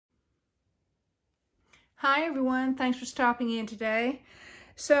Hi everyone, thanks for stopping in today.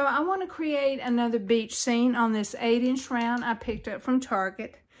 So I want to create another beach scene on this 8-inch round I picked up from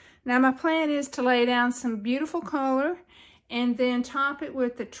Target. Now my plan is to lay down some beautiful color and then top it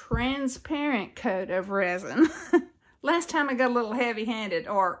with the transparent coat of resin. Last time I got a little heavy-handed,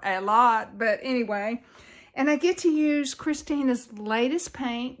 or a lot, but anyway. And I get to use Christina's latest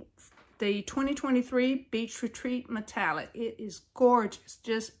paint, the 2023 Beach Retreat Metallic. It is gorgeous,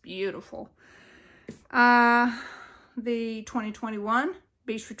 just beautiful. The 2021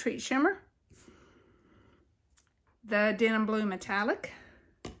 Beach Retreat Shimmer, the Denim Blue Metallic,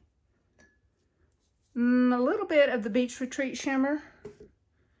 a little bit of the Beach Retreat Shimmer,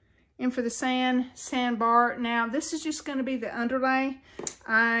 and for the Sandbar. Now this is just going to be the underlay.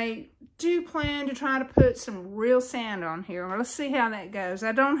 I do plan to try to put some real sand on here. Well, let's see how that goes.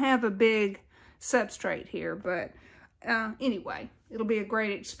 I don't have a big substrate here, but anyway, it'll be a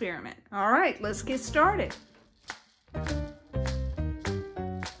great experiment. All right, let's get started.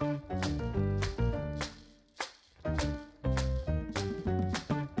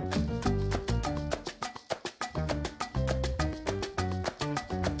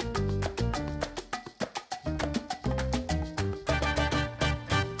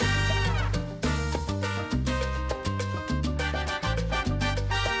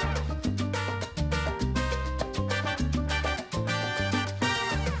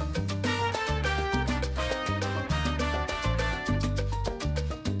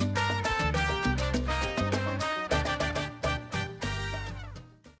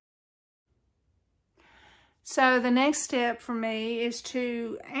 So the next step for me is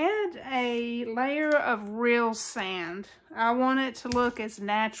to add a layer of real sand. I want it to look as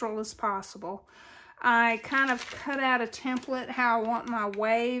natural as possible. I kind of cut out a template how I want my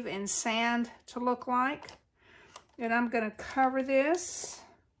wave and sand to look like. And I'm going to cover this.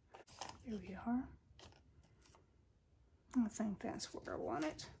 Here we are. I think that's where I want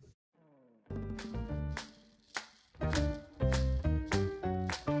it.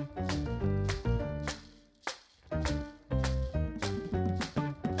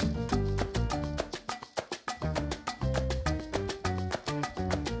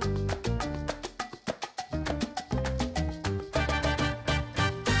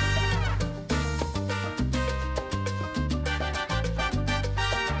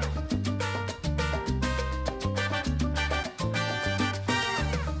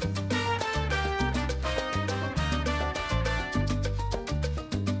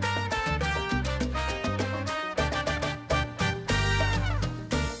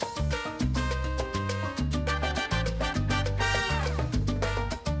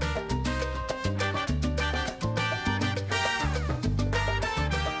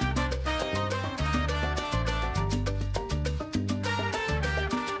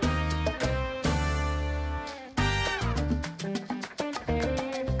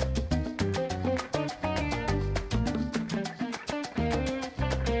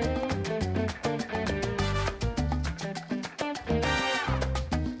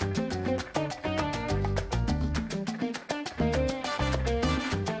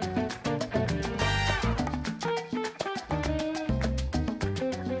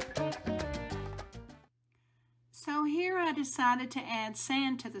 So here I decided to add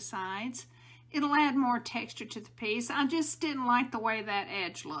sand to the sides. It'll add more texture to the piece. I just didn't like the way that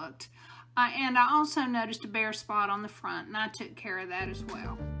edge looked. And I also noticed a bare spot on the front, and I took care of that as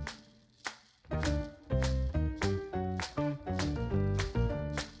well.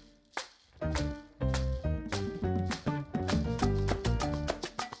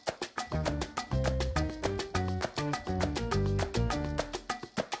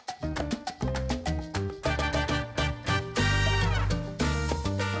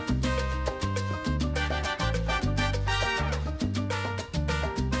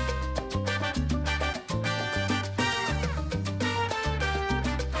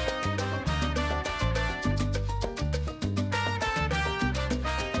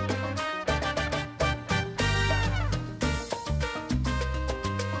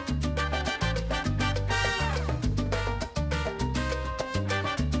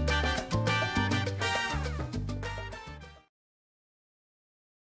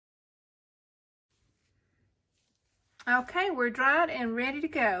 Okay, we're dried and ready to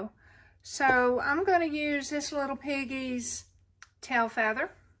go. So I'm going to use this little piggy's Tailfeather,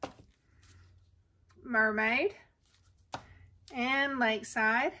 Mermaid, and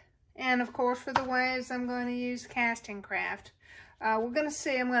Lakeside. And of course for the waves I'm going to use Casting Craft. We're going to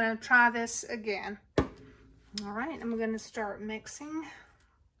see, I'm going to try this again. All right, I'm going to start mixing.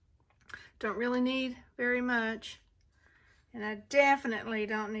 Don't really need very much. And I definitely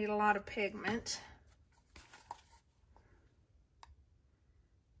don't need a lot of pigment.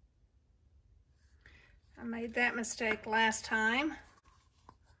 I made that mistake last time.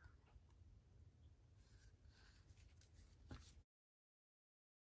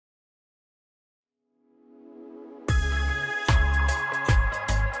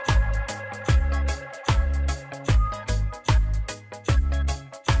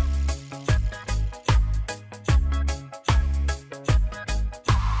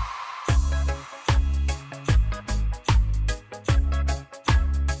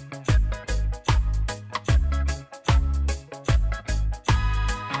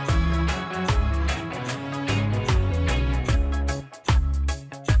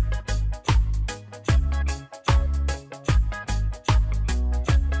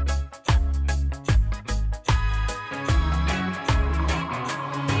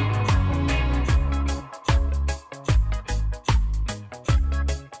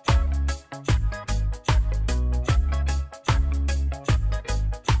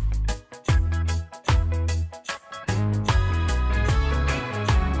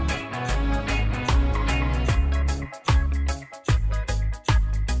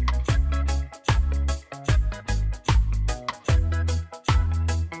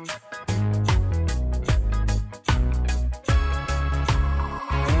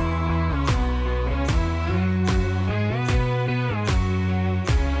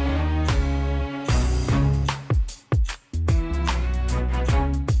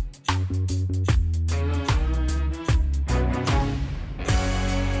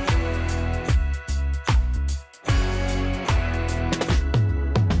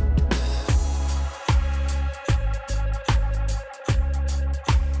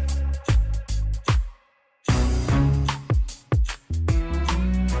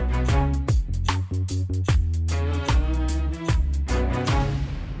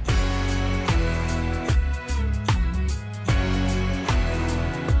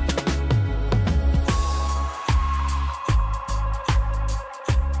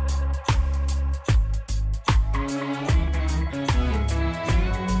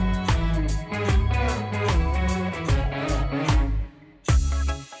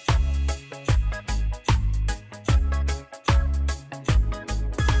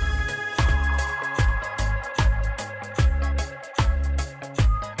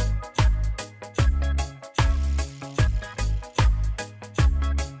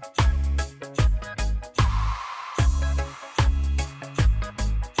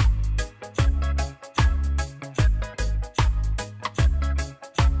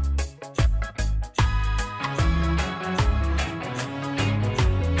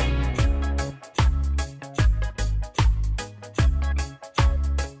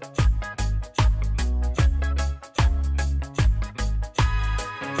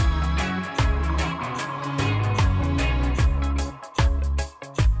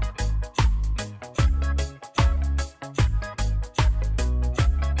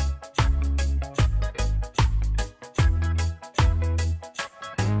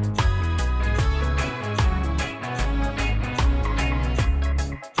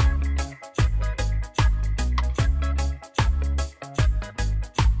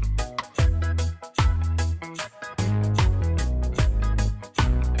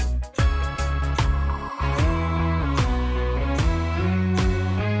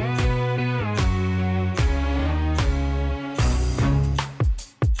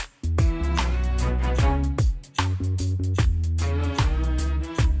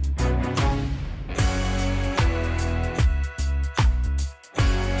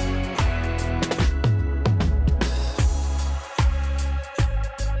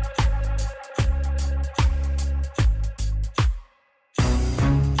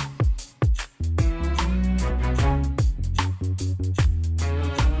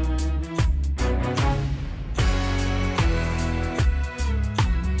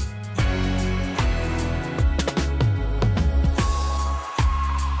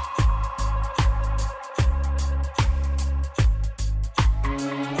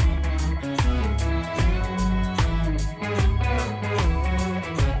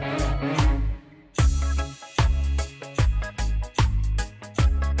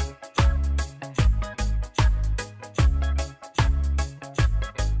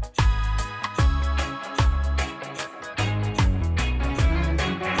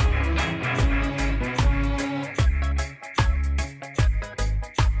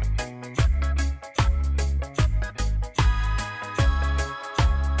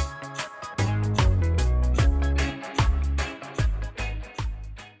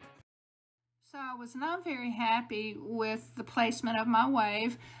 was not very happy with the placement of my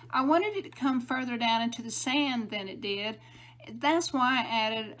wave. I wanted it to come further down into the sand than it did, That's why I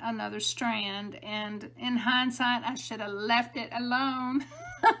added another strand, and in hindsight, I should have left it alone.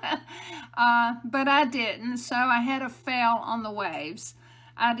 But I didn't, so I had a fail on the waves.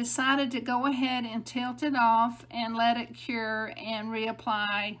 I decided to go ahead and tilt it off and let it cure and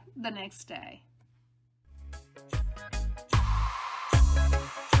reapply the next day.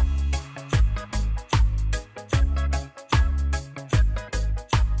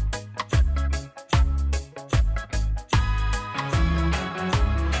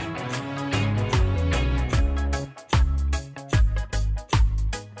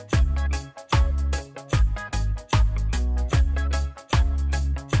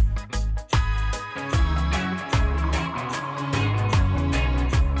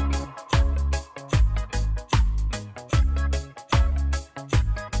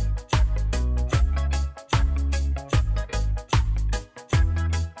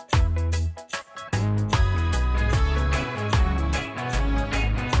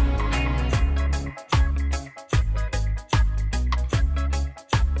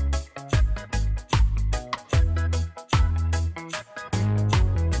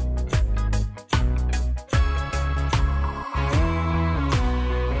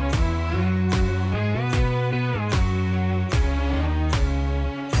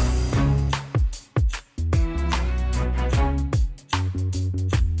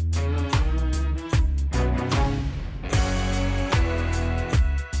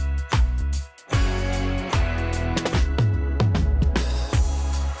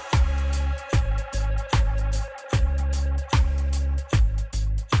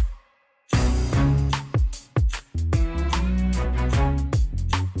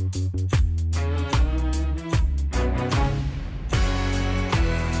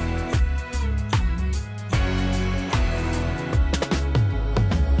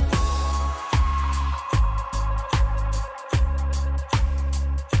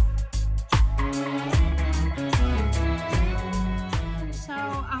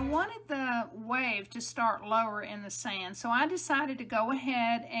 To start lower in the sand, so I decided to go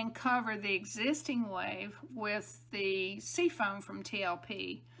ahead and cover the existing wave with the seafoam from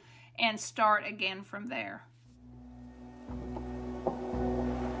TLP and start again from there.